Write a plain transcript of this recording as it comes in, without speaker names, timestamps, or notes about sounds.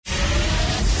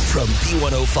From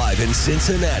B105 in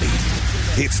Cincinnati,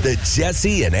 it's the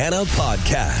Jesse and Anna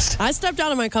podcast. I stepped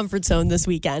out of my comfort zone this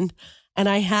weekend, and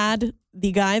I had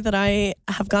the guy that I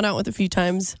have gone out with a few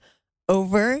times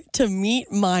over to meet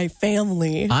my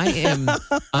family. I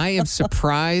am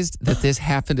surprised that this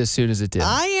happened as soon as it did.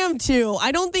 I am too.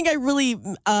 I don't think I really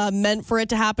meant for it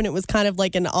to happen. It was kind of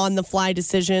like an on-the-fly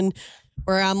decision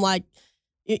where I'm like,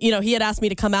 you know, he had asked me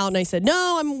to come out, and I said,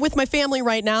 no, I'm with my family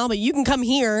right now, but you can come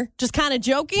here, just kind of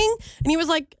joking. And he was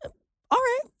like, all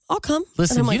right, I'll come.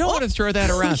 Listen, like, you don't want to throw that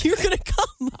around. You're going to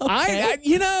come.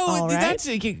 Okay. That's,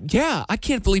 I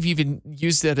can't believe you even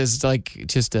used that as like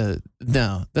just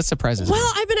no, that surprises me.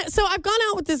 Well, I've gone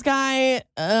out with this guy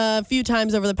a few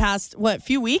times over the past,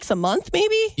 few weeks, a month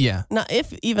maybe? Yeah. Not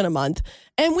if even a month.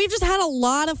 And we've just had a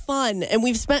lot of fun, and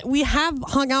we have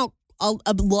hung out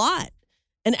a lot.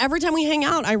 And every time we hang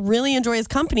out, I really enjoy his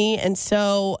company. And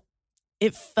so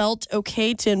it felt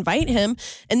okay to invite him.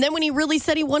 And then when he really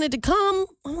said he wanted to come,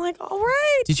 I'm like, all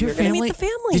right. Did your family meet the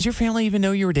family? Did your family even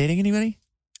know you were dating anybody?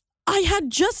 I had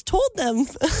just told them.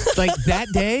 Like that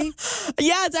day?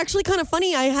 Yeah, it's actually kind of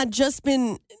funny. I had just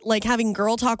been like having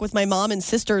girl talk with my mom and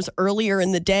sisters earlier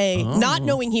in the day, not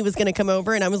knowing he was going to come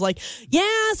over. And I was like,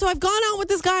 yeah, so I've gone out with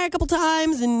this guy a couple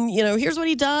times, and, you know, here's what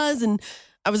he does. And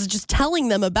I was just telling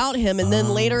them about him. And then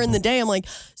later in the day, I'm like,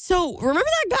 so remember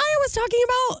that guy I was talking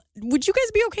about? Would you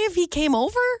guys be okay if he came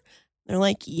over? They're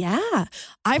like, yeah.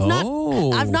 I've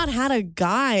not had a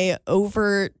guy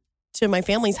over to my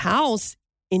family's house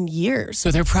in years. So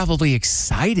they're probably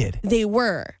excited. They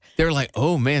were. They're like,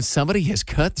 oh man, somebody has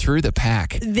cut through the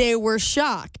pack. They were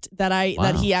shocked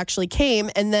that he actually came.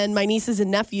 And then my nieces and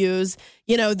nephews,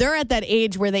 you know, they're at that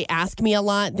age where they ask me a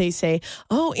lot. They say,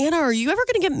 oh, Anna, are you ever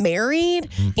going to get married?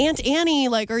 Aunt Annie,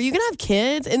 like, are you going to have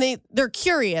kids? And they're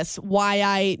curious why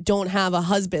I don't have a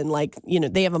husband. Like, you know,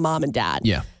 they have a mom and dad.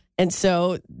 Yeah. And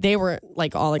so they were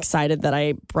like all excited that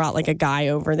I brought like a guy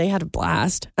over. They had a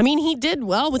blast. I mean, he did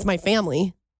well with my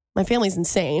family. My family's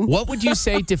insane. What would you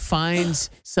say defines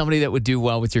somebody that would do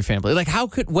well with your family? Like,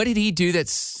 what did he do that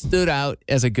stood out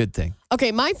as a good thing?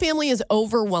 Okay, my family is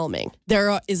overwhelming.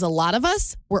 There is a lot of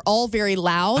us. We're all very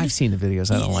loud. I've seen the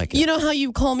videos. I don't like it. You know how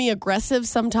you call me aggressive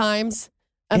sometimes?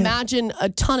 Yeah. Imagine a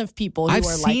ton of people who I've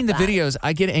are like seen the that. videos.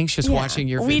 I get anxious watching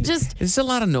your videos. It's a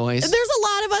lot of noise. There's a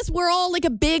lot of us. We're all like a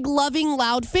big, loving,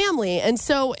 loud family. And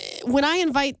so when I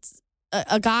invite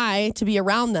a guy to be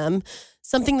around them,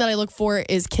 something that I look for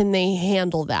is, can they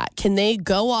handle that? Can they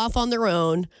go off on their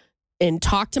own and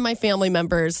talk to my family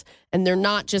members, and they're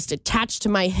not just attached to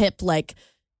my hip, like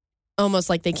almost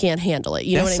like they can't handle it?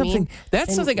 You know what I mean?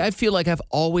 That's something I feel like I've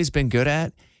always been good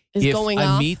at. Is if going I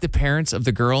off. meet the parents of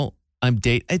the girl I'm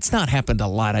dating, it's not happened a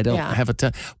lot. I don't have a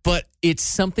ton, but it's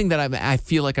something that I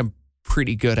feel like I'm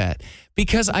pretty good at,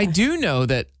 because I do know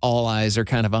that all eyes are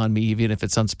kind of on me, even if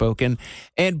it's unspoken.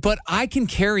 But I can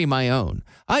carry my own.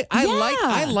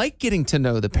 I like getting to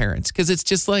know the parents, because it's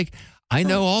just like, I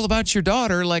know all about your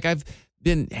daughter. Like, I've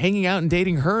been hanging out and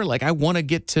dating her. Like, I want to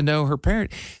get to know her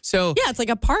parent. So yeah, it's like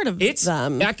a part of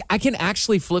them. I can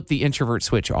actually flip the introvert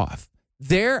switch off.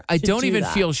 I don't even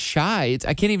feel shy.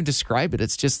 I can't even describe it.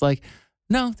 It's just like,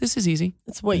 no, this is easy.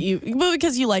 It's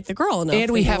because you like the girl enough.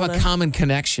 And we have a common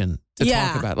connection to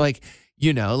talk about. Like,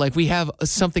 you know, like we have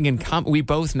something in common. We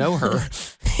both know her.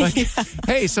 Like,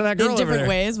 hey, so that girl in different over there.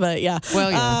 ways, but yeah.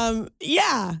 Well,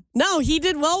 yeah. No, he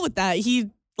did well with that.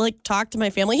 He like talked to my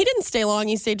family. He didn't stay long.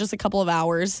 He stayed just a couple of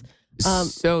hours.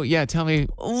 So yeah, tell me.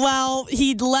 Well,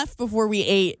 he left before we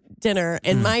ate dinner,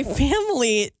 and my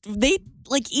family,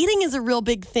 eating is a real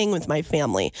big thing with my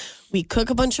family. We cook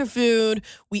a bunch of food.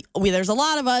 There's a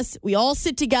lot of us. We all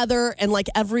sit together, and like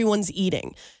everyone's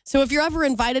eating. So if you're ever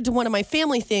invited to one of my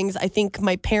family things, I think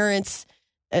my parents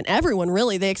and everyone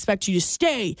really, they expect you to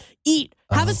stay, eat,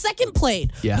 have a second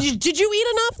plate. Yeah. Did you eat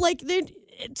enough? Like,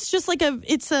 it's just like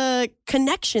it's a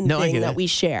connection thing that we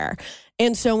share.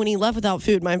 And so when he left without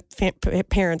food, my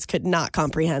parents could not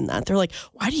comprehend that. They're like,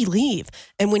 why did he leave?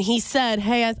 And when he said,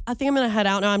 hey, I think I'm going to head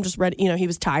out now. I'm just ready. You know, he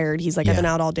was tired. He's like, I've been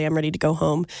out all day. I'm ready to go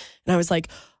home. And I was like,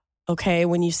 okay,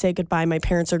 when you say goodbye, my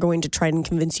parents are going to try and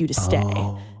convince you to stay.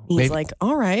 He's like,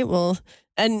 all right, well,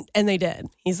 and they did.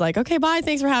 He's like, okay, bye.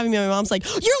 Thanks for having me. My mom's like,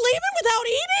 you're leaving without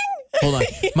eating? Hold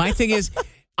on. My thing is,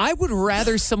 I would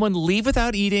rather someone leave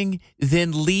without eating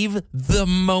than leave the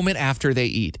moment after they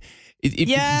eat.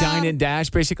 Dine and dash,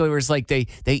 basically, where it's like they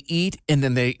eat and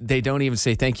then they don't even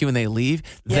say thank you and they leave.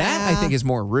 Yeah. That, I think, is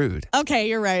more rude. Okay,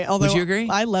 you're right. Although, would you agree?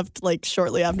 I left like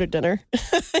shortly after dinner.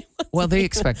 Well, they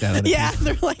expect that of the people.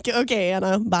 They're like, okay,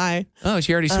 Anna, bye. Oh,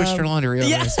 she already switched her laundry over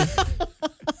there.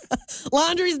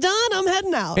 Laundry's done. I'm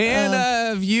heading out. And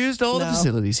I've used all the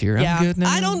facilities here. I'm good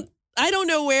now. I don't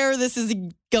know where this is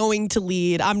going to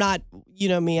lead. I'm not, you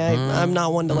know me, I'm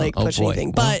not one to like push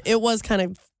anything, but it was kind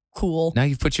of cool. Now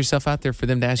you've put yourself out there for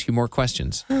them to ask you more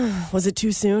questions. Was it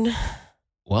too soon?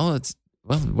 Well,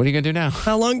 what are you going to do now?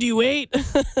 How long do you wait?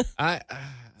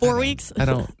 4 weeks? I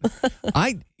don't.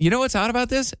 You know what's odd about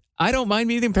this? I don't mind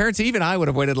meeting parents. Even I would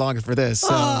have waited longer for this.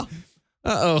 So.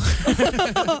 Uh-oh.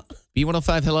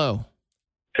 B105, hello.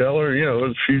 Tell her,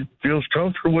 if she feels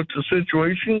comfortable with the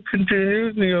situation,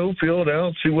 continue, feel it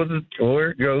out, see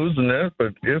where it goes and that.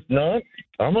 But if not,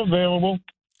 I'm available.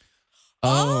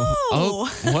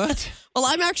 Oh, what? Well,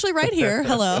 I'm actually right here.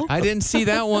 Hello. I didn't see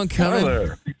that one coming.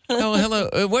 Hello. Oh,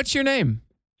 hello. What's your name?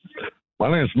 My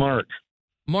name's Mark.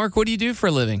 Mark, what do you do for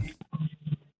a living?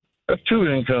 I have 2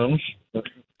 incomes.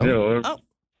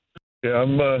 Yeah,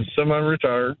 I'm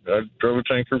semi-retired. I drove a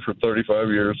tanker for 35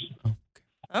 years.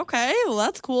 Okay, well,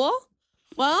 that's cool.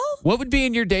 Well, what would be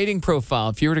in your dating profile?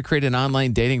 If you were to create an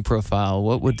online dating profile,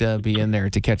 what would be in there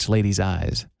to catch ladies'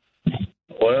 eyes?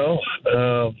 Well,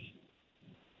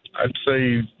 I'd say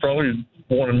you probably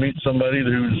want to meet somebody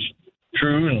who's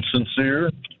true and sincere,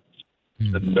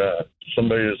 and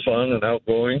somebody that's fun and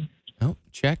outgoing. Oh,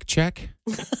 check. Jesse.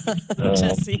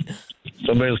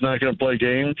 Somebody that's not going to play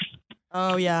games.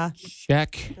 Oh, yeah.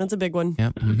 Check. That's a big one.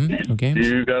 Yep. Mm-hmm. Okay.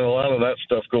 You got a lot of that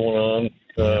stuff going on,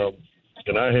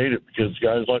 and I hate it because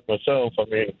guys like myself,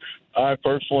 I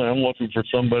personally, I'm looking for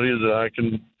somebody that I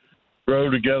can grow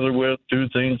together with, do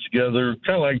things together,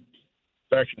 kind of like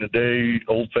back in the day,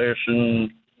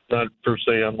 old-fashioned. Not per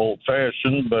se I'm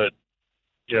old-fashioned, but,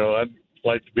 I'd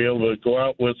like to be able to go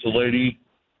out with a lady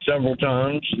several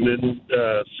times and then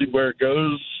see where it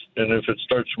goes, and if it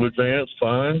starts to advance,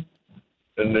 fine.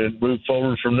 And then move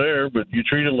forward from there. But you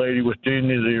treat a lady with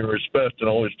dignity and respect and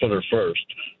always put her first.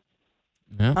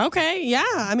 Yeah. Okay, yeah.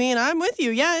 I'm with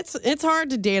you. Yeah, it's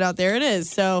hard to date out there. It is.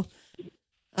 So,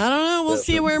 I don't know. We'll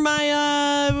see where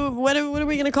my, what are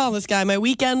we going to call this guy? My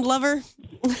weekend lover?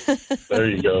 There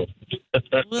you go.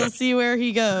 We'll see where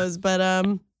he goes. But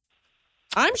I'm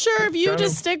sure if you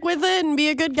just stick with it and be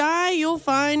a good guy, you'll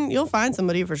find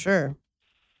somebody for sure.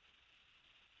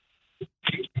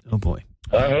 Oh, boy.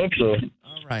 I hope so.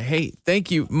 All right. Hey,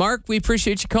 thank you. Mark, we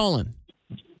appreciate you calling.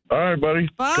 All right, buddy.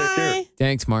 Bye. Take care.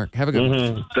 Thanks, Mark. Have a good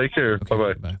one. Take care. Okay,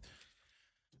 Bye-bye.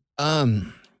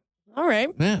 All right.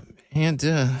 Yeah, and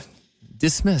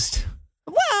dismissed.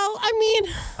 Well,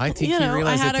 I think you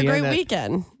realized I had a great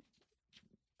weekend.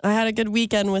 I had a good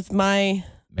weekend with my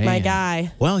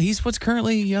guy. Well, he's what's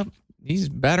currently up. He's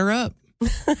batter up.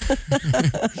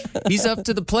 He's up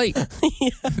to the plate. Yeah.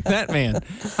 That man.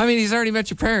 He's already met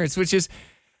your parents, which is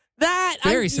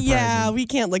very surprising. Yeah, we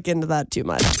can't look into that too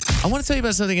much. I want to tell you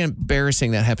about something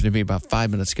embarrassing that happened to me about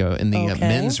 5 minutes ago in the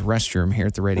men's restroom here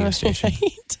at the radio station.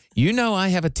 You know, I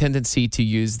have a tendency to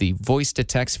use the voice to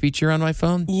text feature on my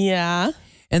phone. Yeah.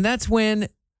 And that's when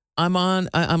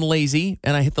I'm lazy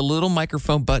and I hit the little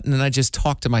microphone button and I just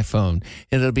talk to my phone.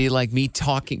 And it'll be like me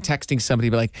texting somebody,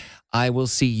 be like, I will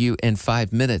see you in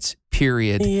 5 minutes,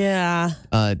 period. Yeah.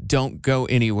 Don't go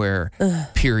anywhere,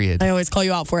 period. I always call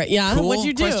you out for it. Yeah. Cool? What'd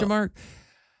you do? Question mark.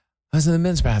 I was in the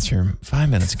men's bathroom 5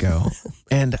 minutes ago.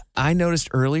 And I noticed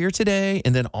earlier today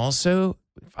and then also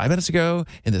 5 minutes ago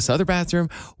in this other bathroom,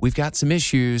 we've got some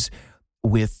issues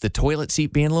with the toilet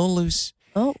seat being a little loose.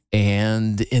 Oh.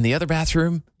 And in the other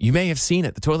bathroom, you may have seen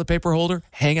it, the toilet paper holder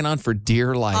hanging on for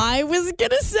dear life. I was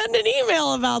going to send an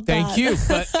email about that. Thank you.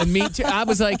 But me too. I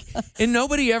was like, and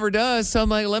nobody ever does. So I'm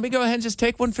like, let me go ahead and just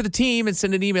take one for the team and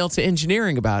send an email to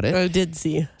engineering about it. I did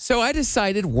see. So I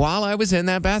decided while I was in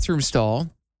that bathroom stall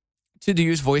to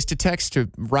use voice to text to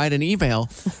write an email.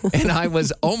 And I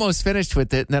was almost finished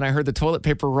with it. And then I heard the toilet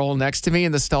paper roll next to me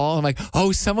in the stall. I'm like,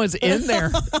 oh, someone's in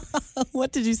there.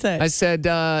 What did you say? I said,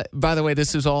 by the way,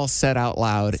 this is all said out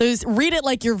loud. So read it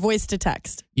like your voice to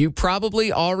text. You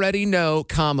probably already know,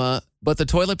 but the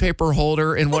toilet paper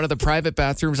holder in one of the private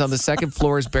bathrooms on the second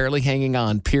floor is barely hanging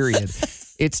on, period.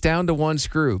 It's down to one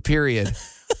screw, period.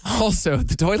 Also,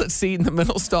 the toilet seat in the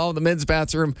middle stall in the men's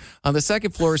bathroom on the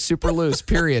second floor is super loose,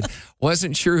 period.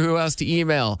 Wasn't sure who else to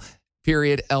email,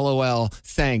 period, LOL,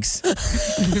 thanks.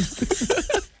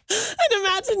 And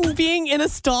imagine being in a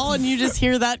stall and you just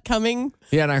hear that coming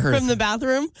and I heard from the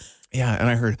bathroom. Yeah, and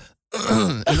I heard,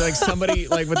 and like somebody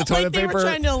like with the toilet they paper. were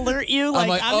trying to alert you, I'm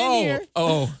in here.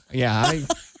 Oh, yeah,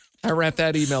 I wrapped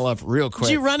that email up real quick.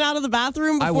 Did you run out of the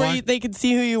bathroom before they could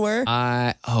see who you were?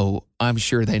 I'm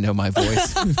sure they know my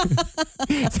voice.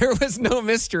 There was no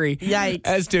mystery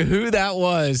as to who that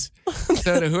was.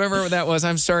 So to whoever that was,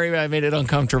 I'm sorry I made it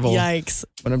uncomfortable. Yikes.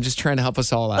 But I'm just trying to help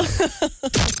us all out.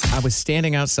 I was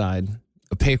standing outside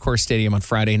of Paycor Stadium on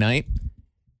Friday night.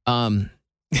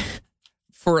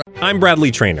 I'm Bradley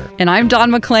Trainer. And I'm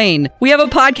Don McClain. We have a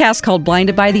podcast called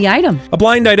Blinded by the Item. A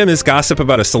blind item is gossip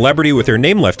about a celebrity with their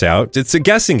name left out. It's a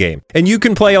guessing game, and you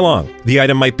can play along. The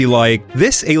item might be like,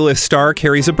 this A-list star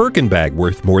carries a Birkin bag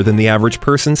worth more than the average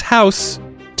person's house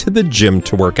to the gym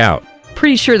to work out.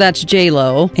 Pretty sure that's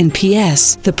J-Lo. And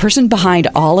P.S. the person behind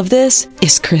all of this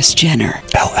is Kris Jenner,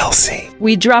 LLC.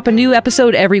 We drop a new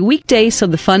episode every weekday so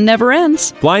the fun never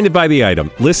ends. Blinded by the Item.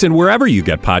 Listen wherever you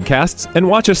get podcasts and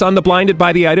watch us on the Blinded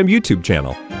by the Item YouTube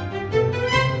channel.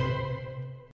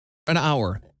 An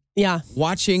hour. Yeah.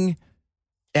 Watching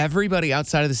everybody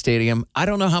outside of the stadium. I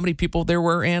don't know how many people there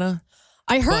were, Anna.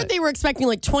 I heard they were expecting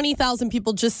like 20,000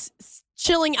 people just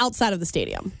chilling outside of the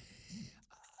stadium.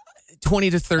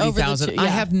 20 to 30,000. Yeah. I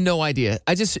have no idea.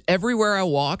 Everywhere I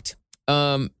walked,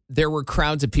 there were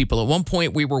crowds of people. At one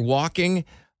point, we were walking.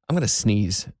 I'm going to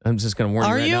sneeze. I'm just going to warn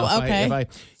you right now. Are you? Okay.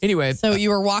 Anyway. So you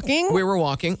were walking? We were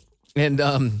walking.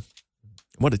 And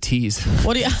what a tease.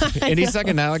 What do you? Any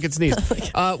second now, I could sneeze.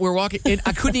 We're walking. And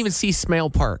I couldn't even see Smale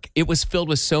Park. It was filled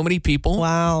with so many people.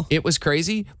 Wow. It was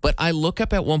crazy. But I look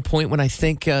up at one point when I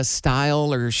think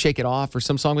Style or Shake It Off or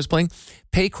some song was playing.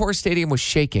 Paycor Stadium was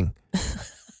shaking.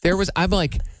 I'm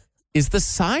like, is the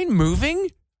sign moving?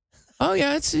 Oh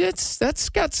yeah, that's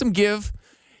got some give.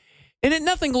 And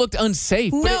nothing looked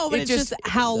unsafe. But it's just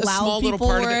how loud small people little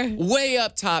part were. Of it, way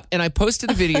up top. And I posted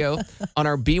a video on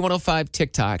our B105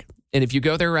 TikTok. And if you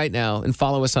go there right now and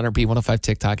follow us on our B105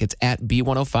 TikTok, it's at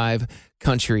B105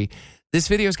 Country. This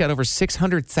video's got over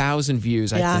 600,000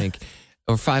 views, I think.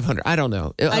 Or 500. I don't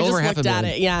know. I over just half looked a at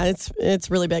million. it. Yeah, it's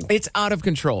really big. It's out of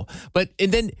control.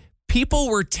 And then people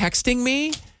were texting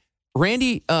me.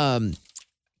 Randy,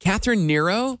 Catherine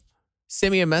Nero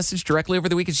sent me a message directly over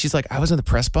the weekend. She's like, I was in the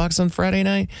press box on Friday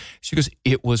night. She goes,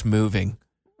 it was moving.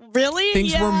 Really?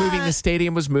 Things were moving. The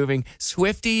stadium was moving.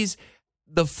 Swifties,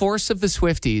 the force of the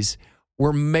Swifties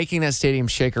were making that stadium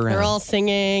shake around. They're all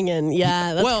singing and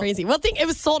that's crazy. Well, it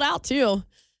was sold out too.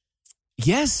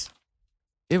 Yes.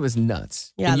 It was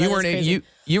nuts. Yeah, and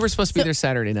you were supposed to be there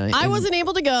Saturday night. I wasn't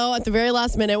able to go at the very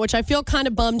last minute, which I feel kind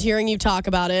of bummed hearing you talk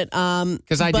about it.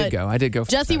 Because I did go. I did go.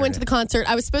 Jesse went to the concert.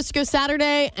 I was supposed to go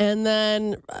Saturday, and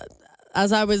then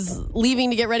as I was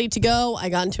leaving to get ready to go, I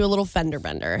got into a little fender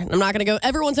bender. I'm not going to go.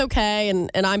 Everyone's okay, and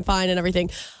I'm fine and everything.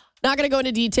 Not going to go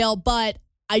into detail, but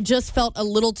I just felt a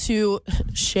little too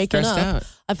shaken Stressed up. out.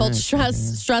 I felt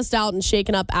stressed out and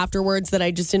shaken up afterwards that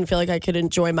I just didn't feel like I could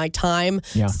enjoy my time.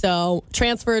 Yeah. So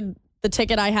transferred the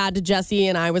ticket I had to Jesse,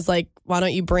 and I was like, why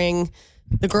don't you bring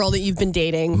the girl that you've been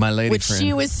dating? My lady which friend.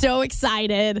 She was so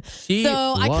excited.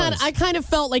 I kind of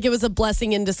felt like it was a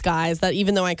blessing in disguise that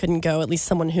even though I couldn't go, at least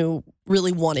someone who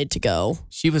really wanted to go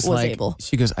she was like, able.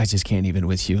 She goes, I just can't even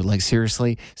with you. Like,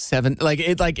 seriously, 7,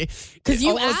 because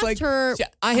you asked her,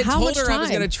 I had how told much her time? I was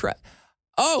going to try.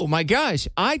 Oh my gosh.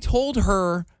 I told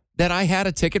her that I had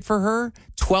a ticket for her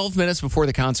 12 minutes before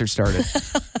the concert started.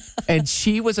 And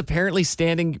she was apparently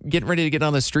getting ready to get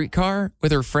on the streetcar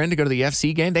with her friend to go to the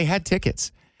FC game. They had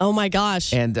tickets. Oh my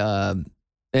gosh.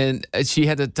 And she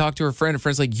had to talk to her friend. Her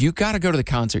friend's like, you got to go to the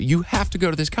concert. You have to go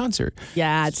to this concert.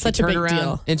 Yeah, it's such a big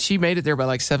deal. And she made it there by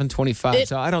like 7:25.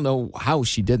 So I don't know how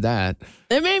she did that.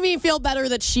 It made me feel better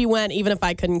that she went, even if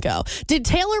I couldn't go. Did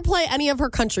Taylor play any of her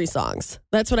country songs?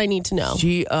 That's what I need to know.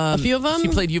 A few of them? She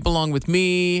played You Belong With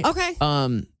Me.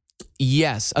 Okay.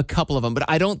 Yes, a couple of them. But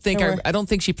I don't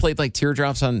think she played like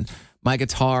Teardrops on My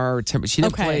Guitar. She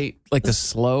didn't play like the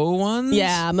slow ones.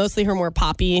 Yeah, mostly her more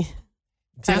poppy.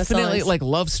 Definitely like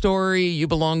Love Story, You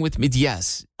Belong With Me.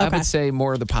 Yes, I would say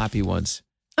more of the poppy ones.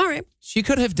 All right. She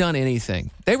could have done anything.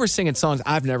 They were singing songs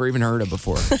I've never even heard of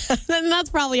before. And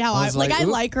that's probably how I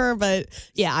like her, but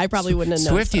yeah, I probably wouldn't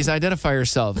have known. Swifties, identify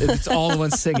yourself. It's all the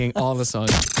ones singing all the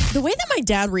songs. The way that my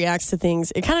dad reacts to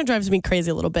things, it kind of drives me crazy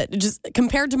a little bit, just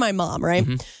compared to my mom, right?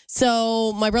 Mm-hmm.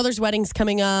 So my brother's wedding's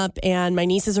coming up, and my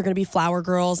nieces are going to be flower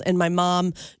girls, and my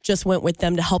mom just went with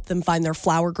them to help them find their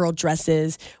flower girl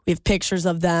dresses. We have pictures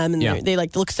of them, and they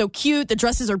look so cute. The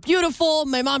dresses are beautiful.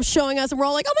 My mom's showing us, and we're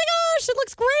all like, oh my gosh, it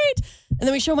looks great. And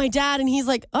then we show my dad, and he's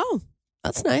like, oh,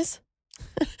 that's nice.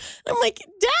 I'm like,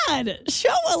 Dad,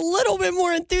 show a little bit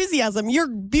more enthusiasm. Your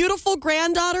beautiful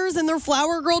granddaughters in their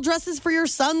flower girl dresses for your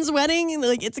son's wedding. And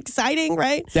like, it's exciting,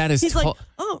 right? He's like,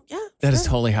 oh, yeah. That is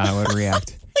totally how I would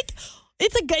react. Like,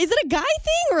 is it a guy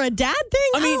thing or a dad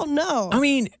thing? I don't know. I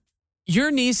mean, your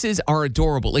nieces are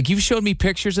adorable. Like, you've showed me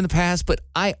pictures in the past, but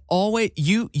I always,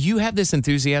 you have this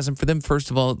enthusiasm for them. First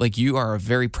of all, like, you are a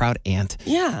very proud aunt.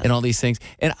 Yeah. And all these things.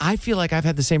 And I feel like I've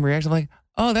had the same reaction. I'm like,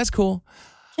 oh, that's cool.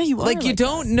 Yeah, you are. Like, you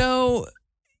don't know.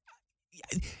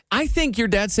 I think your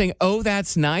dad saying, oh,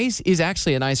 that's nice is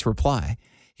actually a nice reply.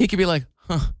 He could be like,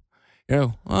 huh,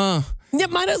 It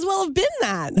might as well have been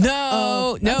that.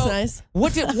 No, that's nice.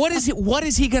 What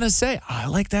is he gonna say? Oh, I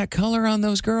like that color on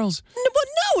those girls.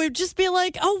 No, it'd just be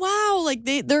like, oh wow, like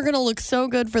they're gonna look so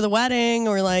good for the wedding,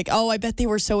 or like, oh, I bet they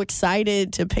were so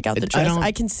excited to pick out the dress.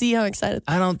 I can see how excited.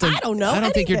 I don't know. I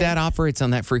don't think your dad operates on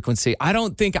that frequency. I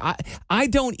don't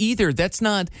either.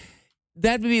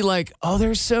 That'd be like, oh,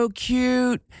 they're so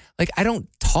cute. Like, I don't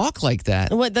talk like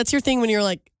that. What? That's your thing when you're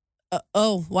like,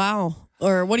 oh wow.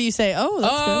 Or what do you say? Oh,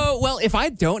 that's good. Well, if I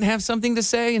don't have something to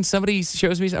say and somebody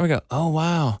shows me something, I go, oh,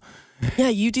 wow. Yeah,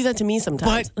 you do that to me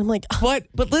sometimes. I'm like,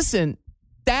 but listen,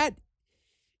 that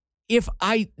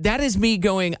is me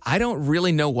going, I don't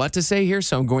really know what to say here,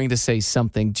 so I'm going to say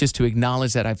something just to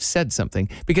acknowledge that I've said something,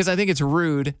 because I think it's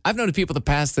rude. I've known people in the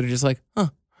past that are just like, huh.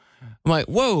 I'm like,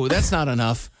 whoa, that's not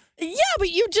enough. Yeah, but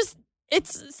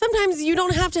sometimes you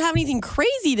don't have to have anything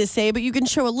crazy to say, but you can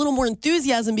show a little more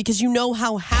enthusiasm because you know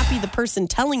how happy the person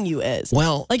telling you is.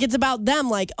 Well, like it's about them.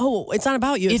 Like, oh, it's not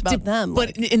about you. It's about them.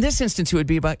 But in this instance, it would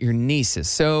be about your nieces.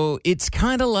 So it's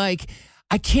kind of like,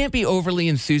 I can't be overly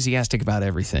enthusiastic about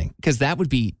everything because that would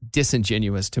be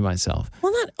disingenuous to myself.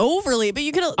 Well, not overly, but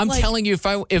you could. I'm telling you,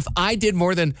 if I did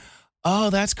more than,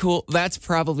 oh, that's cool, that's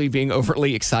probably being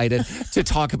overly excited to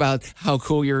talk about how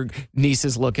cool your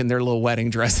nieces look in their little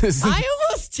wedding dresses. I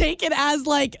almost take it as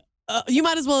like, you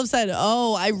might as well have said,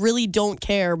 oh, I really don't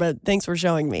care, but thanks for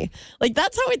showing me. Like,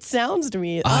 that's how it sounds to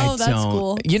me. That's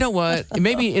cool. You know what?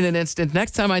 Maybe in an instant,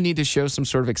 next time I need to show some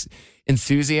sort of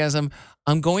enthusiasm,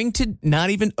 I'm going to not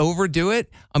even overdo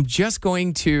it. I'm just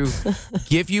going to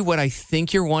give you what I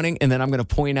think you're wanting, and then I'm going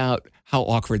to point out how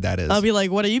awkward that is. I'll be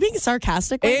like, what, are you being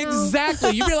sarcastic right Exactly.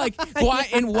 now? You'd be like, why?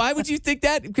 And why would you think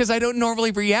that? Because I don't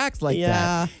normally react like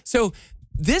that. So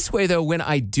this way, though, when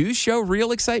I do show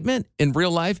real excitement in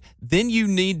real life, then you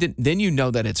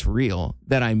know that it's real,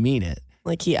 that I mean it.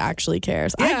 Like he actually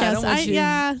cares. Yeah, I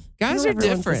guess. Guys are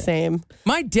different. The same.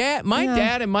 My dad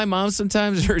and my mom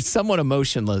sometimes are somewhat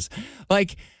emotionless.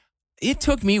 Like, it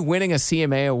took me winning a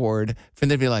CMA award for them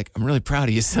to be like, I'm really proud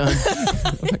of you, son.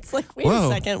 It's like, wait a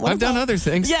second. I've done other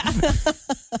things. Yeah.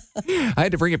 I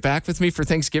had to bring it back with me for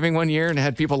Thanksgiving one year and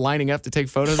had people lining up to take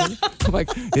photos of it. I'm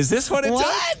like, is this what it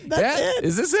took? That's it.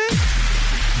 Is this it?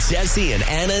 Jesse and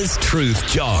Anna's Truth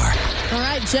Jar. All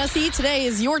right, Jesse, today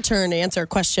is your turn to answer a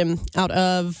question out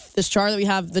of this jar that we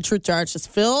have, the Truth Jar. It's just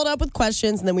filled up with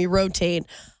questions, and then we rotate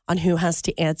on who has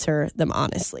to answer them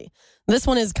honestly. This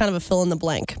one is kind of a fill in the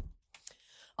blank.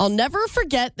 I'll never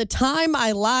forget the time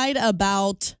I lied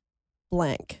about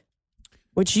blank,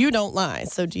 which you don't lie.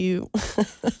 So do you?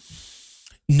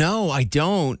 No, I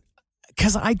don't.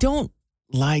 Because I don't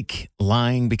like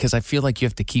lying because I feel like you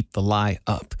have to keep the lie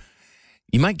up.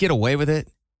 You might get away with it,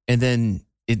 and then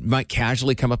it might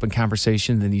casually come up in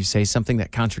conversation, and then you say something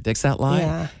that contradicts that lie.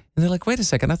 Yeah. And they're like, wait a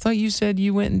second, I thought you said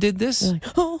you went and did this. Like,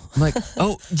 oh. I'm like,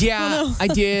 oh, yeah, oh, no. I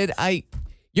did.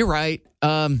 You're right.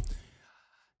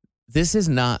 This is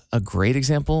not a great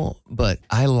example, but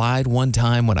I lied one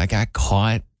time when I got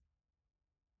caught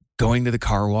going to the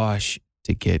car wash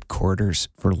to get quarters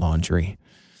for laundry.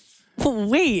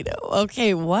 Wait,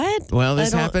 okay, what? Well,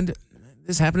 this happened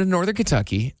in Northern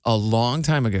Kentucky a long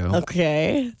time ago.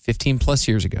 Okay. 15 plus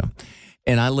years ago.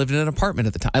 And I lived in an apartment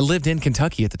at the time. I lived in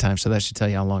Kentucky at the time, so that should tell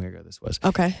you how long ago this was.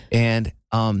 Okay. And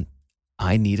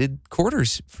I needed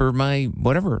quarters for my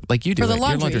whatever, like you do. For the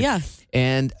right? laundry, yeah.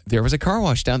 And there was a car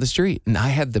wash down the street, and I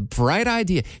had the bright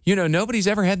idea. You know, nobody's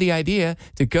ever had the idea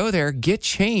to go there, get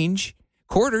change,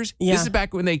 quarters. Yeah. This is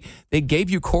back when they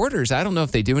gave you quarters. I don't know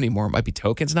if they do anymore. It might be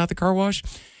tokens, not the car wash.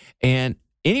 And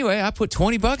anyway, I put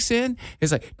 $20 in.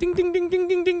 It's like ding, ding, ding, ding,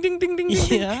 ding, ding, ding, ding, ding.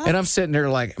 Yeah. And I'm sitting there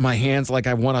like my hands like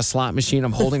I won a slot machine.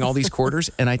 I'm holding all these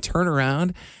quarters, and I turn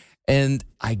around, and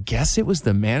I guess it was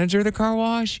the manager of the car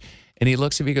wash. And he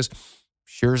looks at me and goes,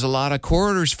 sure's a lot of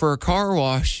quarters for a car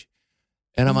wash.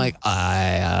 And I'm like,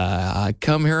 I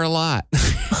come here a lot.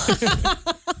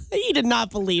 He did not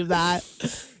believe that.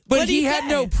 But he had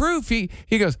no proof. He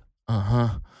goes,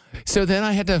 uh-huh. So then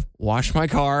I had to wash my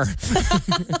car.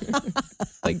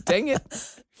 Like, dang it.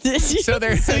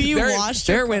 So you washed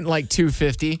there went like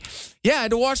 $250. Yeah, I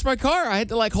had to wash my car. I had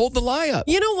to like hold the lie up.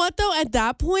 You know what, though? At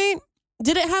that point,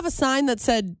 did it have a sign that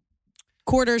said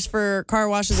quarters for car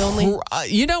washes only?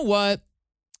 You know what?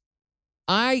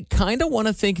 I kind of want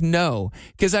to think no,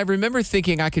 because I remember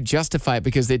thinking I could justify it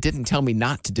because they didn't tell me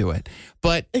not to do it.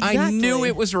 But exactly. I knew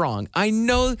it was wrong. I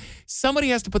know somebody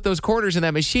has to put those quarters in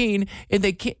that machine, and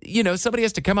they can't, somebody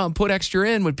has to come out and put extra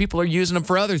in when people are using them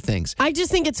for other things. I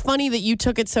just think it's funny that you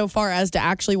took it so far as to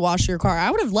actually wash your car.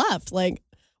 I would have left. Like,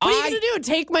 what are you going to do?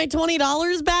 Take my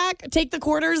 $20 back? Take the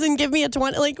quarters and give me a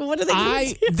 20? Like, what are they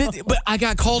going to do? But I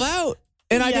got called out.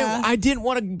 And I didn't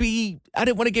want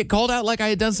to get called out like I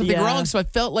had done something wrong. So I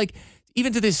felt like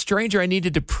even to this stranger, I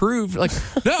needed to prove like,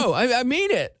 no, I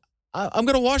mean it. I'm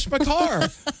going to wash my car.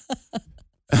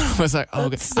 I was like, oh,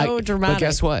 that's so dramatic. But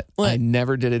guess what? I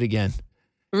never did it again.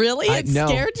 Really? It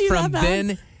scared you from that bad?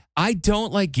 Then, I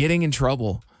don't like getting in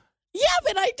trouble. Yeah,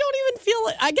 but I don't even feel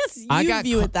it. I guess you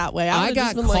view it that way. I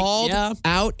got called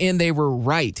out and they were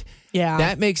right. Yeah.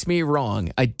 That makes me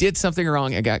wrong. I did something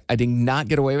wrong. I did not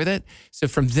get away with it. So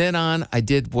from then on, I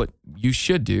did what you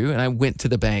should do. And I went to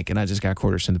the bank and I just got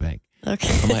quarters from the bank.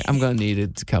 Okay. I'm like, I'm going to need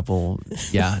a couple,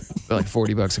 like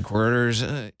 $40 in quarters.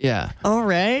 Yeah. All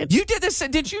right. You did this.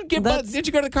 Did you go to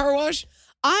the car wash?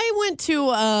 I went to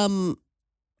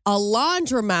a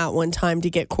laundromat one time to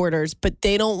get quarters, but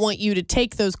they don't want you to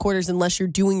take those quarters unless you're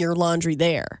doing your laundry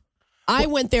there. I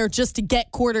went there just to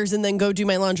get quarters and then go do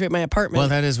my laundry at my apartment. Well,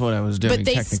 that is what I was doing. But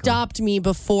they stopped me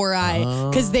before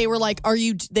because they were like,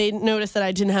 they noticed that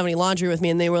I didn't have any laundry with me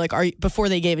and they were like, before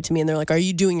they gave it to me and they're like, are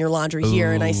you doing your laundry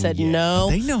here? And I said, no.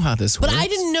 They know how this works. But I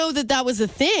didn't know that was a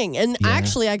thing. And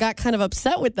actually I got kind of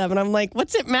upset with them and I'm like,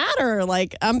 what's it matter?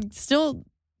 Like, I'm still...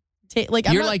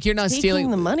 you're not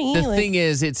stealing the money. The thing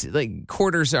is, it's like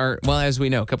quarters are, well, as we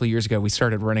know, a couple of years ago, we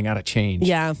started running out of change.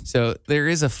 Yeah. So there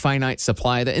is a finite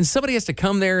supply and somebody has to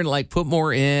come there and like put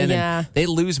more in. Yeah. And they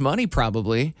lose money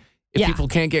probably if people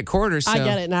can't get quarters. So I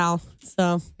get it now.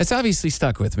 So it's obviously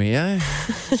stuck with me. I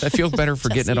feel better for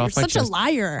getting it off my chest. You're such a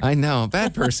liar. I know.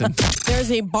 Bad person.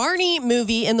 There's a Barney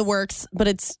movie in the works, but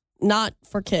it's not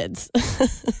for kids.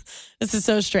 This is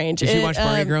so strange. Did you watch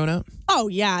Barney growing up? Oh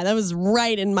yeah, that was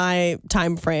right in my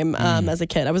time frame as a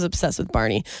kid. I was obsessed with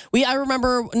Barney. I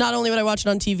remember not only would I watch it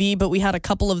on TV, but we had a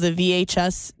couple of the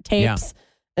VHS tapes,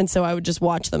 and so I would just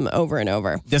watch them over and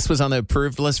over. This was on the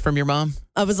approved list from your mom?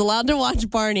 I was allowed to watch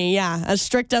Barney, yeah. As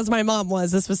strict as my mom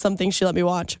was, this was something she let me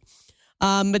watch.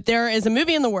 But there is a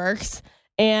movie in the works,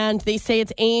 and they say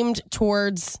it's aimed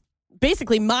towards...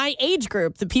 basically my age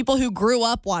group, the people who grew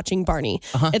up watching Barney.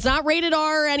 It's not rated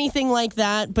R or anything like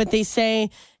that, but they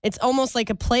say it's almost like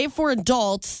a play for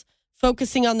adults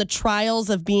focusing on the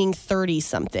trials of being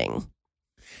 30-something.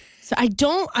 So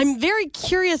I'm very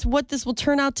curious what this will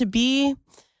turn out to be.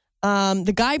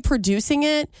 The guy producing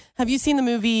it, have you seen the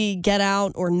movie Get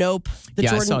Out or Nope?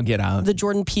 I saw Get Out. The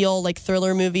Jordan Peele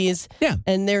thriller movies. Yeah.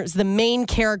 And there's the main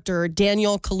character,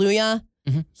 Daniel Kaluuya.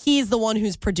 Mm-hmm. He's the one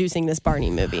who's producing this Barney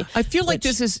movie. I feel like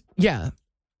this is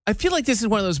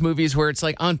one of those movies where it's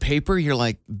like on paper, you're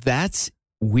like, that's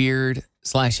weird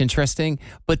 / interesting.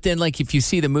 But then like, if you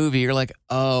see the movie, you're like,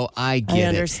 oh, I get it. I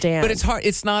understand. But it's hard.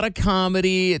 It's not a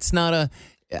comedy. It's not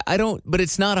but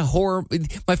it's not a horror.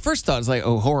 My first thought is like,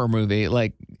 oh, horror movie.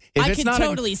 Like, I can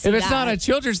totally see that. If it's not a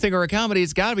children's thing or a comedy,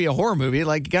 it's got to be a horror movie.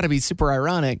 Like, got to be super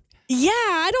ironic. Yeah,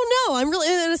 I don't know. I'm really,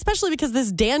 and especially because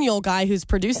this Daniel guy who's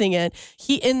producing it,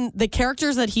 in the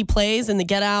characters that he plays in the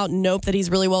Get Out and Nope that he's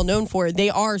really well known for, they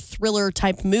are thriller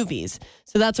type movies.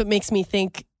 So that's what makes me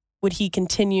think, would he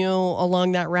continue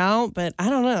along that route? But I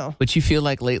don't know. But you feel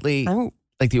like lately,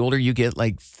 like the older you get,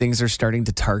 like things are starting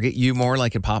to target you more,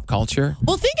 like in pop culture.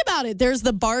 Well, think about it. There's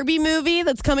the Barbie movie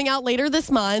that's coming out later this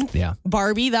month. Yeah.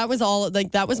 Barbie, that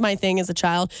was my thing as a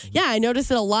child. Yeah, I noticed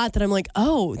it a lot that I'm like,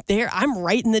 oh, I'm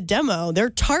right in the demo.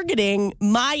 They're targeting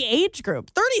my age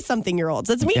group, 30-something-year-olds.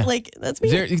 That's me. Yeah. That's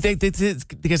me.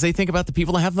 Because they think about the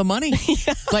people that have the money.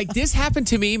 Yeah. Like this happened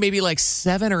to me maybe like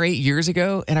 7 or 8 years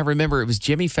ago. And I remember it was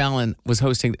Jimmy Fallon was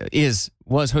hosting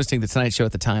the Tonight Show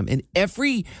at the time. And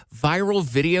every viral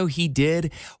video he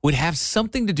did would have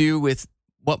something to do with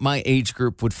what my age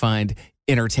group would find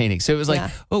entertaining. So it was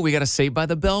like, we got a Saved by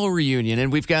the Bell reunion.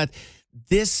 And we've got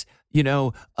this,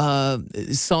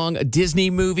 song, a Disney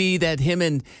movie that him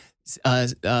and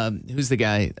who's the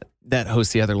guy that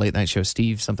hosts the other late night show,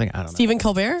 Steve something, I don't know. Stephen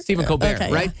Colbert? Stephen Colbert,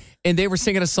 okay, right? Yeah. And they were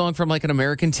singing a song from like An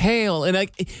American Tale. And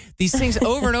like these things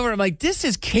over and over. I'm like, this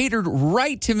is catered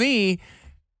right to me.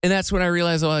 And that's when I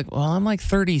realized, I'm like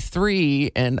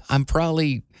 33 and I'm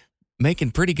probably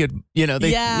making pretty good, I'm writing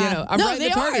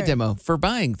the target demo for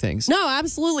buying things. No,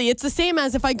 absolutely. It's the same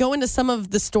as if I go into some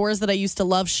of the stores that I used to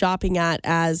love shopping at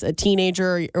as a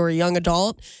teenager or a young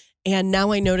adult. And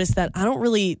now I notice that I don't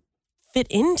really fit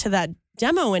into that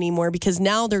demo anymore because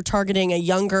now they're targeting a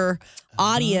younger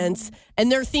audience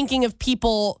and they're thinking of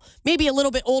people maybe a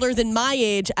little bit older than my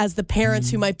age as the parents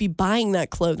who might be buying that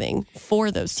clothing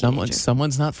for those teenagers.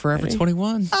 Someone's not forever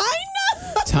 21. I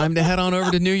know. Time to head on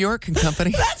over to New York and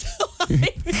Company. That's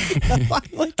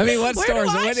I mean, what stores?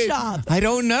 Where do I shop? I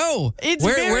don't know. It's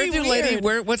very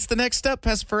weird. What's the next step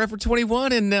past Forever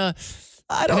 21 and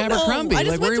I don't know. I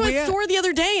just went to a at? store the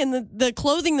other day, and the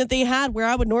clothing that they had where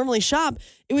I would normally shop,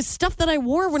 it was stuff that I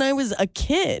wore when I was a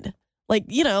kid. Like,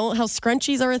 you know, how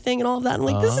scrunchies are a thing and all of that. I'm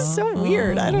like, this is so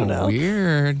weird. I don't know.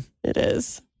 Weird. It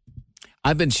is.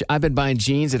 I've been buying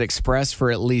jeans at Express for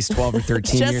at least 12 or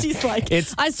 13 years. Jesse's like,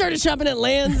 I started shopping at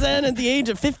Lands' End at the age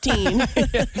of 15. No,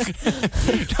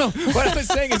 what I was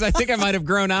saying is I think I might have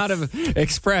grown out of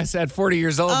Express at 40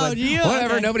 years old. But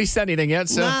whatever. Okay. Nobody said anything yet.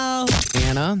 So, no.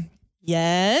 Anna.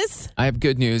 Yes? I have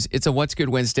good news. It's a What's Good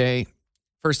Wednesday.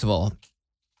 First of all,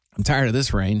 I'm tired of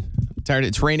this rain.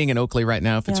 It's raining in Oakley right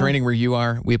now. If it's raining where you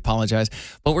are, we apologize.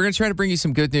 But we're going to try to bring you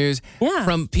some good news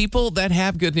from people that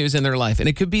have good news in their life. And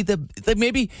it could be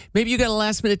maybe you got a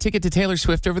last minute ticket to Taylor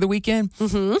Swift over the weekend.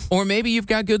 Mm-hmm. Or maybe you've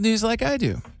got good news like I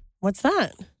do. What's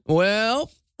that? Well,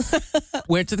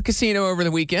 went to the casino over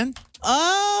the weekend.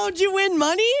 Oh, did you win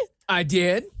money? I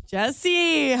did.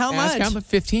 Jesse, how much?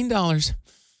 $15.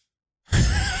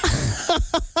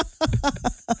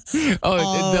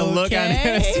 The look on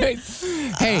Hannah's face.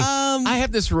 Hey, I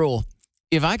have this rule.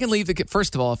 If I can leave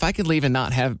if I can leave and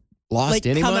not have lost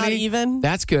any come money, out even?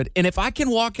 That's good. And if I can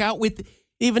walk out with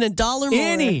even $1 more,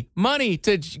 any money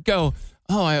to go,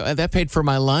 that paid for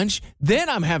my lunch, then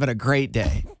I'm having a great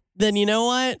day. Then you know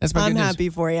what? I'm happy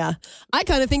for you. I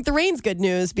kind of think the rain's good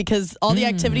news because all the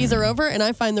activities are over and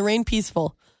I find the rain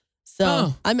peaceful.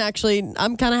 So I'm kind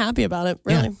of happy about it,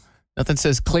 really. Yeah. Nothing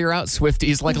says clear out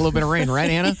Swifties like a little bit of rain, right,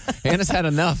 Anna? Anna's had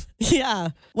enough. Yeah.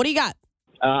 What do you got?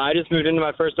 I just moved into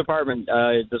my first apartment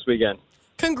this weekend.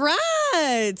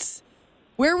 Congrats.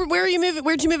 Where are you moving?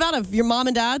 Where'd you move out of? Your mom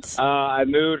and dad's? I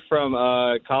moved from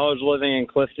college living in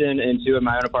Clifton into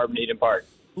my own apartment in Eden Park.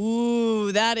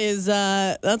 Ooh, that's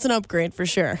an upgrade for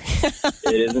sure.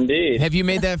 It is indeed. Have you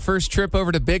made that first trip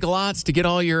over to Big Lots to get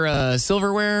all your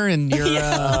silverware and your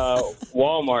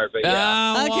Walmart? But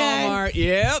yeah, okay. Walmart.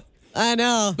 Yep. I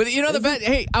know. But you know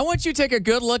hey, I want you to take a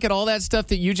good look at all that stuff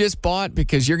that you just bought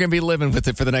because you're going to be living with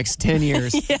it for the next 10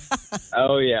 years. Yeah.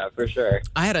 Oh, yeah, for sure.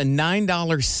 I had a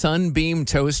 $9 Sunbeam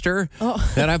toaster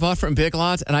that I bought from Big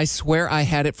Lots, and I swear I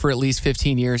had it for at least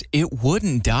 15 years. It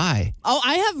wouldn't die. Oh,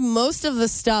 I have most of the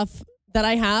stuff that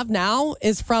I have now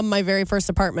is from my very first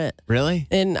apartment. Really?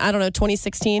 In,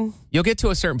 2016. You'll get to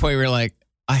a certain point where you're like,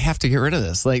 I have to get rid of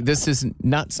this. Like, this is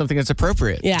not something that's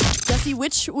appropriate. Yeah. Jesse,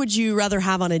 which would you rather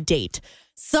have on a date?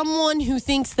 Someone who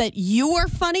thinks that you are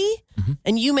funny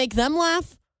and you make them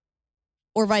laugh,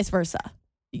 or vice versa?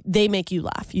 They make you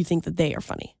laugh. You think that they are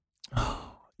funny.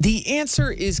 The answer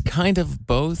is kind of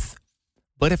both.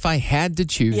 But if I had to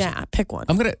choose. Yeah, pick one.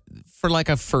 I'm going to, for like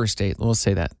a first date, we'll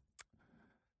say that.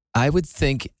 I would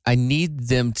think I need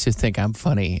them to think I'm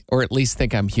funny or at least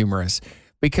think I'm humorous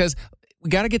because we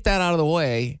got to get that out of the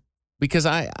way because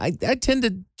I tend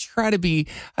to try to be,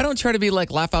 I don't try to be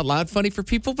like laugh out loud funny for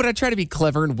people, but I try to be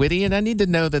clever and witty, and I need to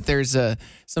know that there's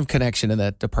some connection in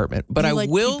that department. But I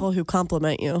will people who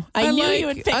compliment you. I knew you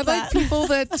would pick that. I like people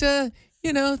that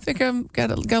think I'm got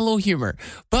a little humor.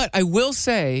 But I will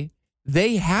say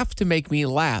they have to make me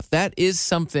laugh. That is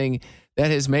something that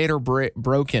has made or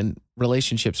broken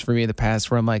relationships for me in the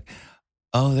past, where I'm like,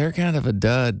 oh, they're kind of a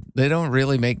dud. They don't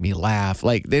really make me laugh.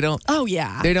 Like, they don't. Oh,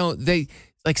 yeah. They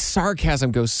like,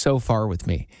 sarcasm goes so far with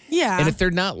me. Yeah. And if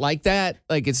they're not like that,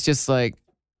 like, it's just like,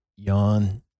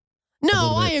 yawn.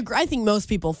 No, I agree. I think most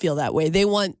people feel that way. They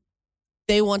want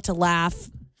to laugh,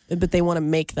 but they want to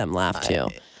make them laugh, too.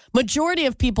 Majority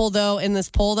of people, though, in this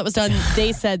poll that was done,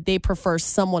 they said they prefer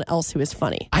someone else who is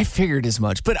funny. I figured as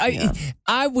much. But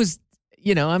I was...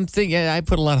 I'm thinking, I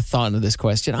put a lot of thought into this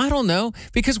question. I don't know.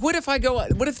 Because what if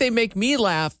they make me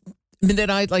laugh and then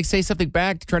I like say something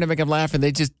back to try to make them laugh and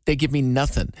they give me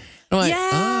nothing. I'm like,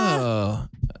 oh,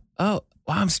 wow,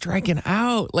 I'm striking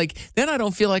out. Like, then I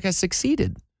don't feel like I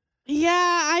succeeded. Yeah,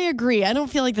 I agree. I don't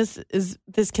feel like this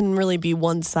can really be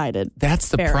one-sided. That's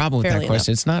the problem with that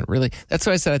question. Enough. It's not really. That's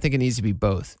why I said I think it needs to be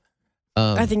both.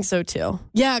 I think so too.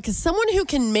 Yeah, because someone who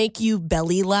can make you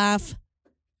belly laugh,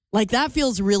 like that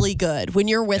feels really good. When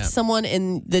you're with someone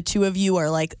and the two of you are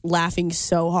like laughing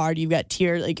so hard, you've got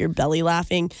tears, like your belly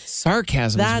laughing.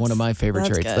 Sarcasm is one of my favorite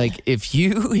traits. Good. Like if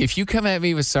you come at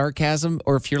me with sarcasm,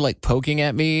 or if you're like poking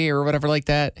at me or whatever like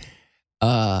that,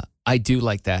 I do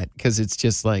like that because it's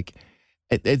just like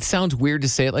it sounds weird to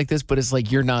say it like this, but it's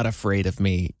like you're not afraid of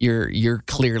me. You're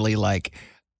clearly like.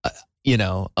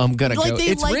 I'm gonna like go. They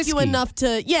it's like risky. you enough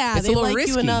to, they like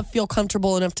risky. You enough, feel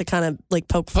comfortable enough to kind of like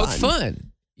poke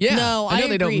fun. Yeah, no, I know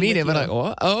they don't mean it, but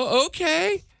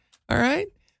okay, all right.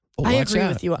 Well, I agree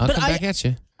with you. I'll come back at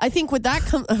you. I think what that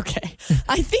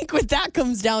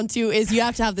comes down to is you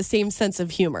have to have the same sense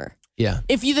of humor. Yeah.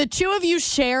 If the two of you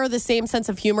share the same sense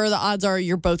of humor, the odds are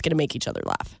you're both going to make each other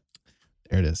laugh.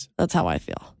 There it is. That's how I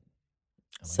feel.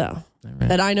 So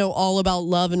that I know all about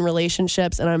love and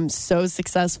relationships, and I'm so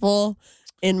successful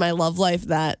in my love life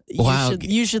that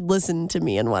you should listen to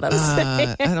me and what I'm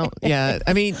saying. I don't. Yeah,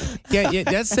 I mean, yeah.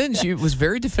 That sentence was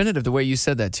very definitive. The way you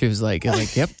said that too is like,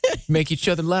 yep, make each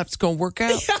other laugh. It's gonna work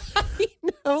out.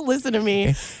 No, listen to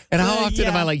me. And how often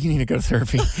am I like, you need to go to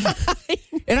therapy?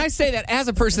 And I say that as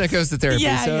a person that goes to therapy,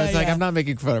 it's like I'm not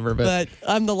making fun of her, but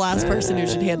I'm the last person who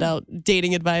should hand out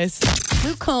dating advice.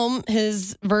 Luke Combs,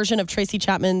 his version of Tracy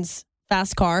Chapman's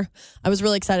Fast Car. I was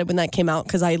really excited when that came out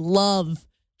because I love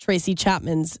Tracy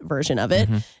Chapman's version of it.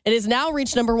 Mm-hmm. It has now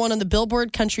reached number 1 on the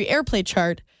Billboard Country Airplay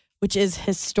chart, which is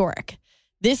historic.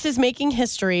 This is making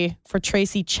history for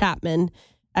Tracy Chapman,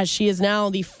 as she is now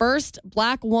the first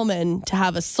Black woman to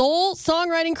have a sole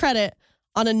songwriting credit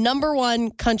on a number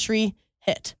 1 country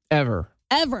hit. Ever.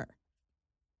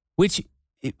 Which,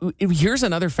 here's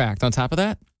another fact on top of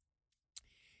that.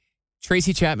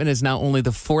 Tracy Chapman is now only the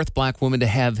 4th Black woman to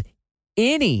have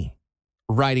any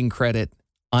writing credit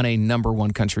on a number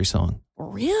 1 country song.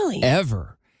 Really?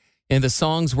 Ever. And the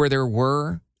songs where there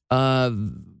were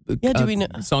do we know?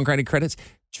 Songwriting credits,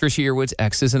 Trisha Yearwood's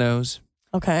X's and O's.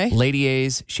 Okay. Lady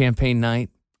A's Champagne Night,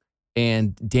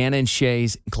 and Dan and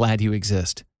Shay's Glad You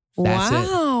Exist. That's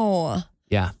it.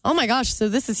 Yeah. Oh my gosh. So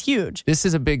this is huge. This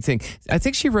is a big thing. I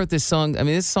think she wrote this song. I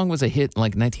mean, this song was a hit in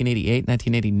like 1988,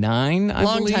 1989, I believe.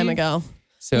 Long time ago.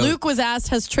 So Luke was asked,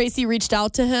 has Tracy reached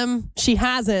out to him? She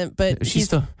hasn't, but he's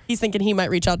thinking he might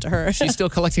reach out to her. She's still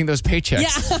collecting those paychecks.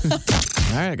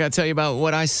 Yeah. All right, I got to tell you about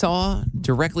what I saw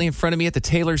directly in front of me at the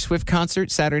Taylor Swift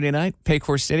concert Saturday night,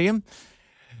 Paycor Stadium.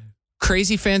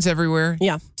 Crazy fans everywhere.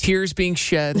 Yeah. Tears being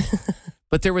shed.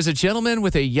 But there was a gentleman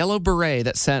with a yellow beret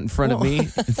that sat in front of me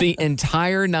the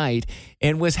entire night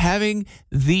and was having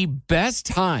the best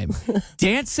time.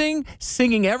 Dancing,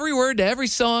 singing every word to every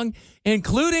song,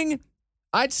 including,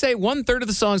 I'd say, 1/3 of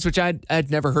the songs, which I'd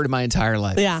never heard in my entire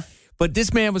life. Yeah. But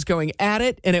this man was going at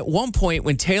it. And at one point,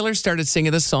 when Taylor started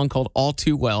singing this song called All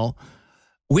Too Well,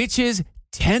 which is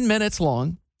 10 minutes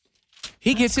long,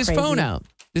 he gets his phone out.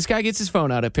 This guy gets his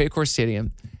phone out at Paycor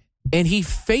Stadium, and he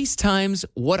FaceTimes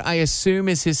what I assume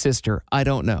is his sister. I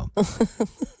don't know.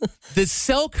 The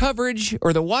cell coverage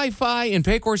or the Wi-Fi in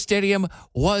Paycor Stadium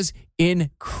was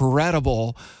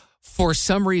incredible. For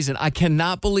some reason, I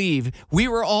cannot believe we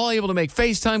were all able to make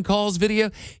FaceTime calls, video.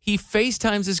 He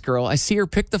FaceTimes this girl. I see her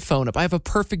pick the phone up. I have a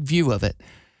perfect view of it.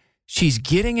 She's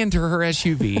getting into her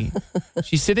SUV.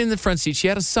 She's sitting in the front seat. She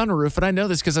had a sunroof, and I know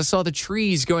this because I saw the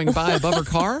trees going by above her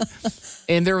car.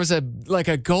 And there was a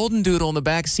golden doodle in the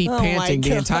back seat panting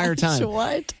the entire time.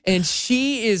 What? And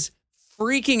she is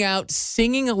freaking out,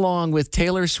 singing along with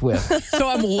Taylor Swift. So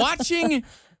I'm watching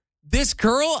this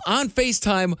girl on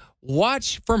FaceTime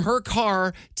watch from her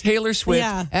car Taylor Swift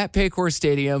at Paycor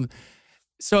Stadium.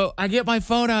 So I get my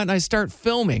phone out and I start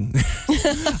filming.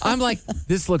 I'm like,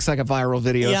 this looks like a viral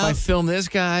video. Yep. If I film this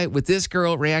guy with this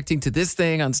girl reacting to this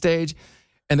thing on stage,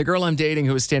 and the girl I'm dating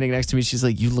who was standing next to me, she's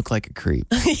like, you look like a creep.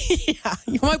 Yeah.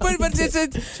 I'm like, but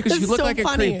she goes, you look like a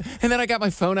creep. And then I got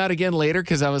my phone out again later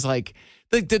because I was like,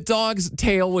 the dog's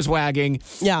tail was wagging.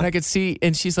 Yeah. And I could see,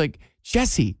 and she's like,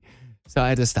 Jesse. So I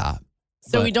had to stop.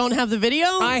 So we don't have the video?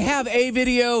 I have a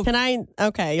video. Can I?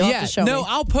 Okay, you'll have to show me. No,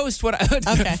 I'll post what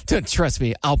I... Okay. Trust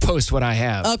me, I'll post what I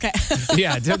have. Okay.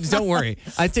 Yeah, don't worry.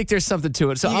 I think there's something to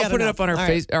it. So I'll put it up on our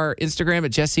our Instagram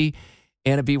at Jesse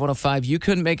Anna B105. You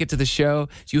couldn't make it to the show.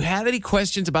 Do you have any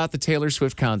questions about the Taylor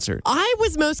Swift concert? I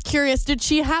was most curious. Did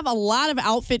she have a lot of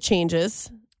outfit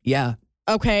changes? Yeah.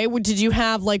 Okay. Did you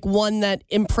have like one that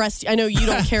impressed you? I know you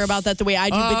don't care about that the way I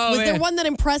do, but was there one that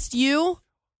impressed you?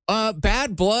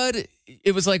 Bad Blood.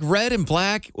 It was like red and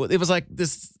black. It was like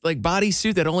this like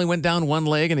bodysuit that only went down one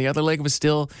leg and the other leg was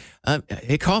still,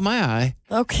 it caught my eye.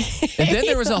 Okay. And then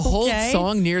there was a whole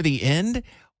song near the end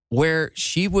where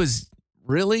she was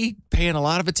really paying a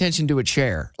lot of attention to a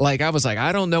chair. Like I was like,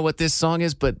 I don't know what this song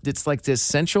is, but it's like this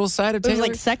sensual side of Taylor. It was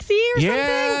like sexy or something?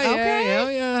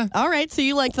 Yeah. All right. So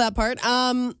you liked that part.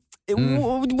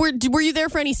 Were you there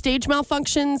for any stage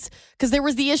malfunctions? Because there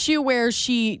was the issue where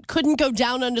she couldn't go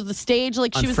down under the stage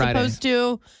like she was supposed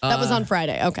to. That was on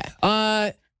Friday.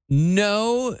 Okay.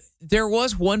 No, there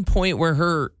was one point where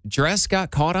her dress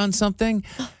got caught on something,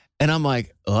 and I'm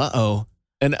like, uh-oh.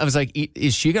 And I was like,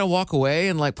 is she going to walk away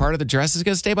and like part of the dress is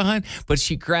going to stay behind? But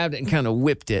she grabbed it and kind of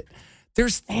whipped it. You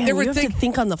have to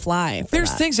think on the fly.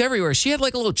 There's things everywhere. She had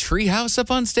like a little tree house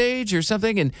up on stage or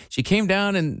something, and she came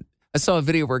down and I saw a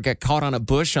video where it got caught on a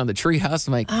bush on the treehouse.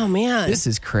 I'm like, oh, man. This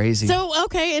is crazy. So,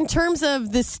 okay, in terms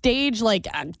of the stage, like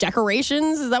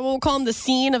decorations, is that what we'll call them? The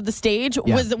scene of the stage?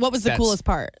 Yeah, what was the coolest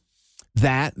part?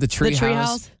 The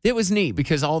treehouse. It was neat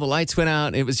because all the lights went out.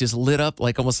 And it was just lit up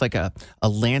like almost like a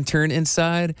lantern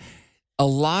inside. A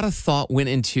lot of thought went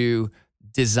into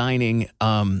designing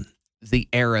the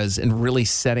eras and really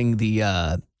setting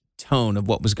the tone of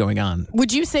what was going on.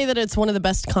 Would you say that it's one of the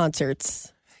best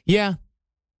concerts? Yeah.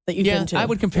 That you've been to? I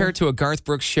would compare it to a Garth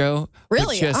Brooks show.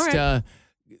 Really? Just all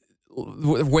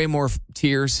right. way more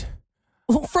tears.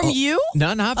 From you?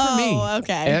 No, not from me. Oh,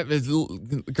 okay.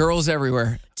 Girls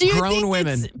everywhere. Do you grown think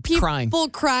women it's people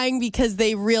crying because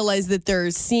they realize that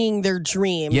they're seeing their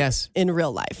dream in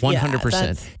real life?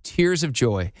 100%. Tears of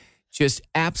joy. Just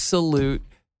absolute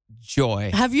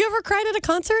joy. Have you ever cried at a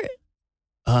concert?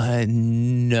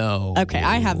 No. Okay,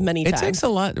 I have many times. It takes a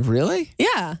lot. Really?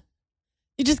 Yeah.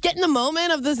 You just get in the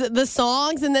moment of the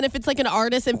songs, and then if it's like an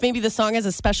artist and maybe the song has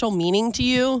a special meaning to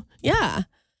you, yeah.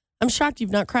 I'm shocked you've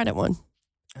not cried at one.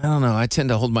 I don't know. I tend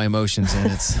to hold my emotions in.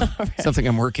 It's something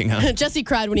I'm working on. Jesse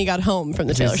cried when he got home from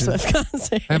the Taylor Swift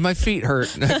concert. My feet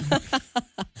hurt.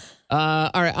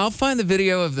 All right, I'll find the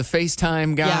video of the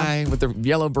FaceTime guy with the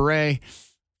yellow beret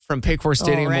from Paycor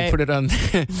Stadium. Right. We'll put it on.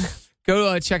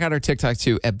 Go check out our TikTok,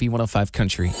 too, at B105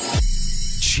 Country.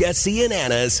 Jesse and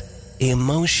Anna's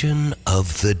Emotion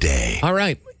of the Day. All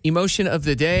right, Emotion of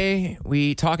the Day.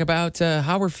 We talk about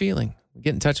how we're feeling. We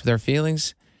get in touch with our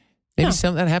feelings. Maybe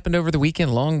something that happened over the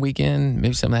weekend, long weekend.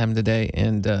 Maybe something that happened today.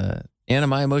 And Anna,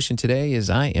 my emotion today is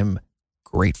I am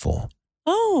grateful.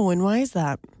 Oh, and why is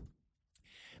that?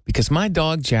 Because my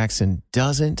dog Jackson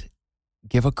doesn't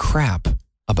give a crap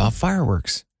about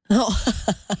fireworks. Oh.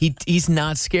 He's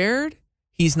not scared.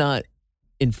 He's not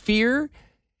in fear.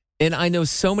 And I know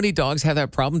so many dogs have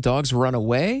that problem. Dogs run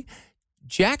away.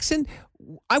 Jackson,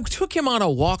 I took him on a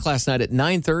walk last night at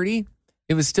 9:30.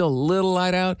 It was still a little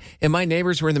light out, and my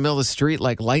neighbors were in the middle of the street,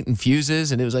 like lighting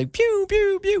fuses, and it was like pew,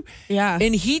 pew, pew. Yeah.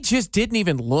 And he just didn't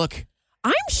even look.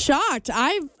 I'm shocked.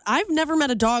 I've never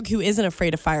met a dog who isn't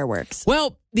afraid of fireworks.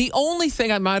 Well, the only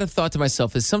thing I might have thought to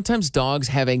myself is sometimes dogs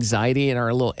have anxiety and are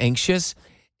a little anxious,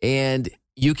 and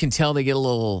you can tell they get a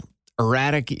little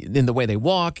erratic in the way they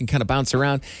walk and kind of bounce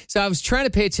around. So I was trying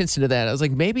to pay attention to that. I was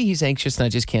like, maybe he's anxious and I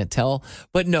just can't tell.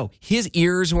 But no, his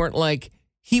ears weren't like...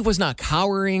 He was not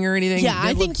cowering or anything. Yeah,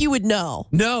 I think you would know.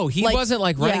 No, he wasn't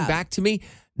like running back to me.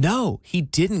 No, he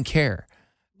didn't care.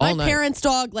 My parents'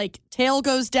 dog, like tail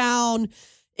goes down.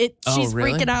 She's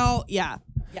really? freaking out. Yeah.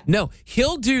 No,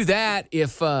 he'll do that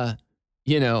if I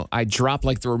drop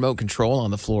like the remote control on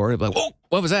the floor. He'll be like, whoa,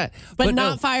 what was that? But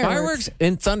not fireworks. Fireworks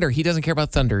and thunder. He doesn't care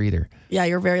about thunder either. Yeah,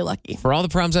 you're very lucky. For all the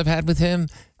problems I've had with him,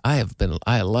 I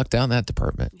lucked out in that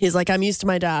department. He's like, I'm used to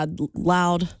my dad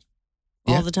loud.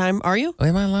 All the time. Are you?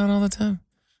 Am I loud all the time?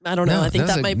 I don't know. No, I think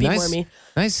that might be more me.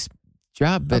 Nice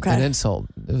job, but an insult.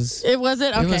 It was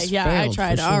it? Okay. I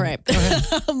tried. Sure. All right.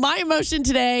 My emotion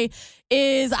today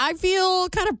is I feel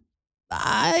kind of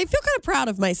proud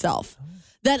of myself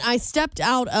that I stepped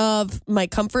out of my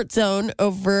comfort zone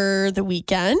over the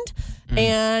weekend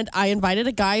and I invited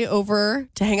a guy over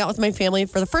to hang out with my family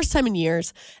for the first time in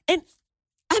years. And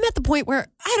I'm at the point where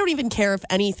I don't even care if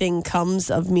anything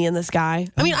comes of me and this guy.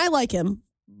 I mean, I like him,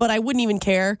 but I wouldn't even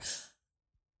care.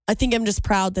 I think I'm just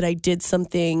proud that I did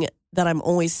something that I'm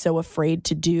always so afraid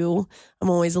to do. I'm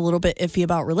always a little bit iffy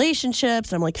about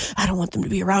relationships. I'm like, I don't want them to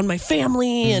be around my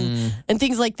family and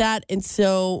things like that. And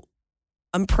so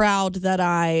I'm proud that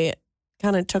I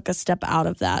kind of took a step out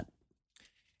of that.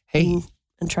 Hey,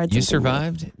 and tried. You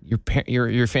survived.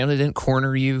 Your family didn't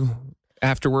corner you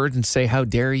afterward and say, how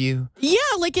dare you? Yeah,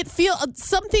 like it feels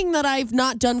something that I've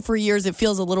not done for years. It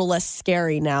feels a little less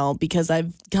scary now because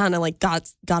I've kind of like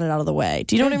got it out of the way.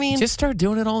 Do you know what I mean? Just start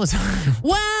doing it all the time.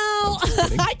 Well,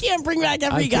 I can't bring back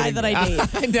every guy that I date.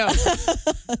 I know.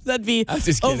 That'd be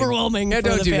overwhelming. Yeah,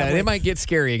 don't do that. It might get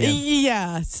scary again.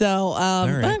 Yeah. So,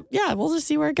 but yeah, we'll just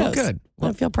see where it goes. Good. Well,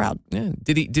 I feel proud. Yeah.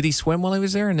 Did he swim while he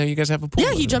was there? I know you guys have a pool.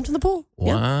 Yeah, he jumped in the pool.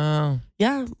 Wow.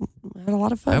 Yeah. Had a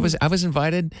lot of fun. I was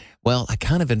invited. Well, I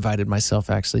kind of invited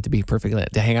myself actually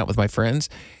to hang out with my friends.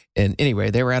 And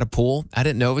anyway, they were at a pool. I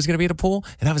didn't know it was going to be at a pool,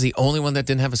 and I was the only one that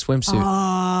didn't have a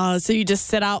swimsuit. So you just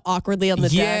sit out awkwardly on the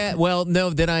deck? Yeah, well, no.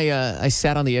 Then I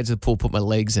sat on the edge of the pool, put my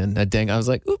legs in. I was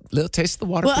like, oop, little taste of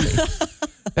the water for me.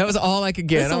 That was all I could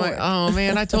get. I'm like, oh,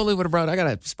 man, I totally would have brought, I got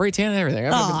a spray tan and everything.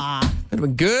 I would have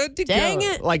been good to go. Dang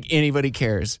it. Like anybody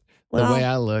cares the way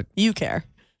I look. You care.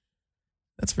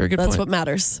 That's a very good point. That's what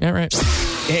matters. Yeah, right.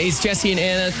 Hey, it's Jesse and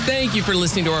Anna. Thank you for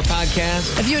listening to our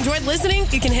podcast. If you enjoyed listening,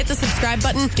 you can hit the subscribe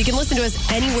button. You can listen to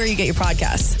us anywhere you get your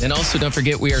podcasts. And also, don't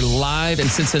forget, we are live in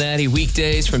Cincinnati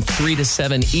weekdays from 3 to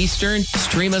 7 Eastern.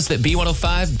 Stream us at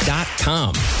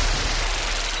B105.com.